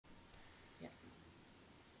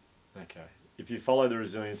Okay. If you follow the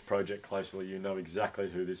Resilience Project closely, you know exactly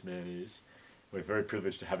who this man is. We're very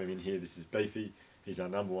privileged to have him in here. This is Beefy. He's our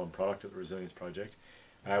 #1 product at the Resilience Project.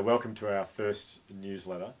 Welcome to our first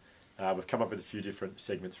newsletter. We've come up with a few different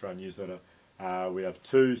segments for our newsletter. We have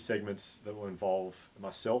 2 segments that will involve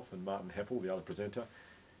myself and Martin Heppel, the other presenter.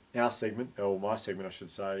 Our segment, or my segment I should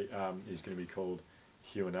say, is going to be called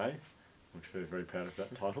Hugh A, which we're very proud of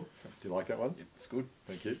that title. Do you like that one? Yep, it's good.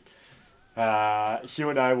 Thank you.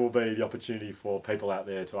 Q&A will be the opportunity for people out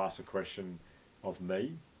there to ask a question of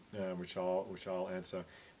me, which I'll answer.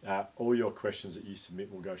 All your questions that you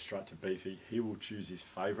submit will go straight to Beefy. He will choose his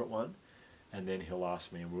favourite one, and then he'll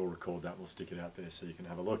ask me, and we'll record that and we'll stick it out there so you can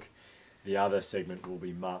have a look. The other segment will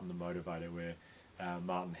be Martin the Motivator, where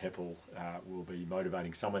Martin Heppel will be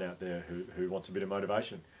motivating someone out there who wants a bit of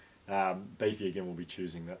motivation. Beefy again will be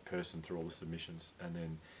choosing that person through all the submissions and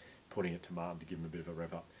then putting it to Martin to give him a bit of a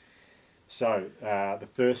rev up. So the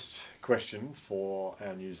first question for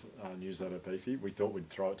our newsletter, Beefy, we thought we'd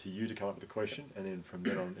throw it to you to come up with a question, and then from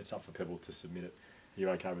then on it's up for people to submit it. Are you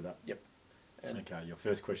okay with that? Yep. And okay, your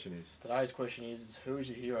first question is? Today's question is, who is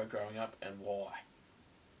your hero growing up and why?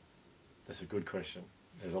 That's a good question.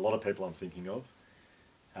 There's a lot of people I'm thinking of.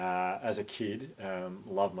 As a kid,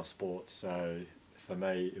 loved my sports, so for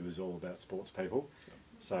me it was all about sports people.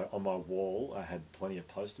 So on my wall I had plenty of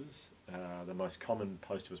posters. The most common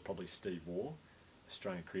poster was probably Steve Waugh,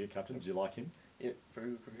 Australian cricket captain. Did you like him? Yep, very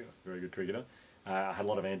good cricketer. Very good cricketer. I had a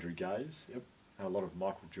lot of Andrew Gaze. Yep. A lot of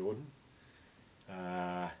Michael Jordan.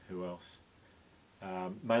 Who else?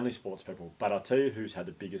 Mainly sports people. But I'll tell you who's had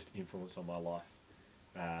the biggest influence on my life,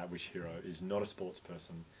 which hero is not a sports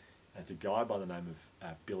person. It's a guy by the name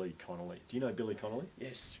of Billy Connolly. Do you know Billy Connolly?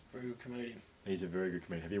 Yes, very good comedian. He's a very good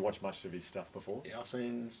comedian. Have you watched much of his stuff before? Yeah, I've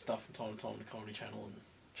seen stuff from time to time on the Comedy Channel and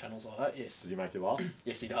channels like that, yes. Does he make you laugh?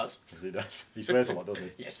 Yes, he does. Yes, he does. He swears a lot, doesn't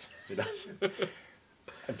he? Yes. He does.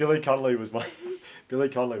 And Billy Connolly was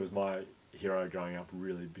my hero growing up,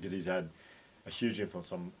 really, because he's had a huge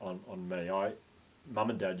influence on me. Mum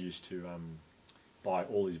and Dad used to buy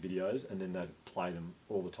all his videos, and then they'd play them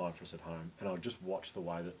all the time for us at home, and I'd just watch the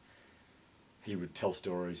way that he would tell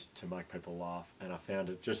stories to make people laugh, and I found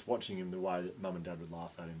it, just watching him, the way that Mum and Dad would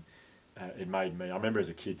laugh at him, it made me, I remember as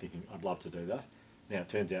a kid thinking, I'd love to do that. Now, it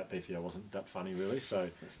turns out, Beefy, I wasn't that funny, really, so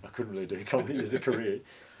I couldn't really do comedy as a career.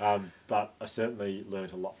 But I certainly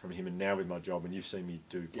learnt a lot from him, and now with my job, and you've seen me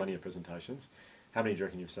do plenty of presentations. How many do you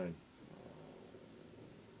reckon you've seen?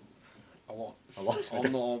 A lot. A lot?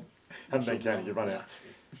 I'm not... Haven't been counting, you've run out.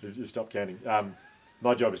 You've stopped counting.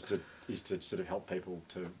 My job is to sort of help people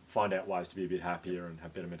to find out ways to be a bit happier and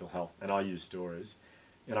have better mental health, and I use stories.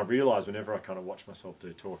 And I realise whenever I kind of watch myself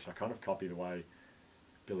do talks, I kind of copy the way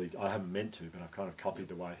Billy, I haven't meant to, but I've kind of copied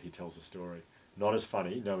the way he tells a story. Not as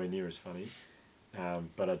funny, nowhere near as funny,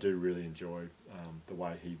 but I do really enjoy the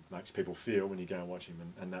way he makes people feel when you go and watch him,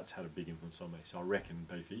 and that's had a big influence on me. So I reckon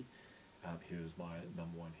Beefy, he was my #1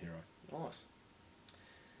 hero. Nice.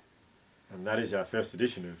 And that is our first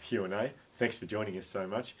edition of Q&A. Thanks for joining us so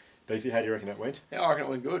much. Beefy, how do you reckon that went? Yeah, I reckon it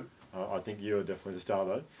went good. I think you were definitely the star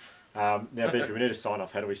though. Now Beefy, we need to sign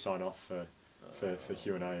off. How do we sign off for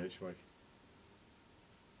Q&A each week?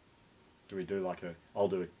 Do we do like I'll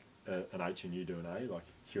do an H and you do an A, like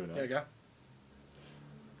Q&A? There you go.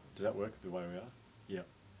 Does that work the way we are? Yeah.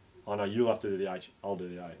 Oh no, you'll have to do the H, I'll do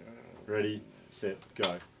the A. Ready, set,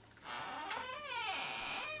 go.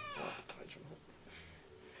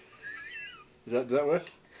 Does that work?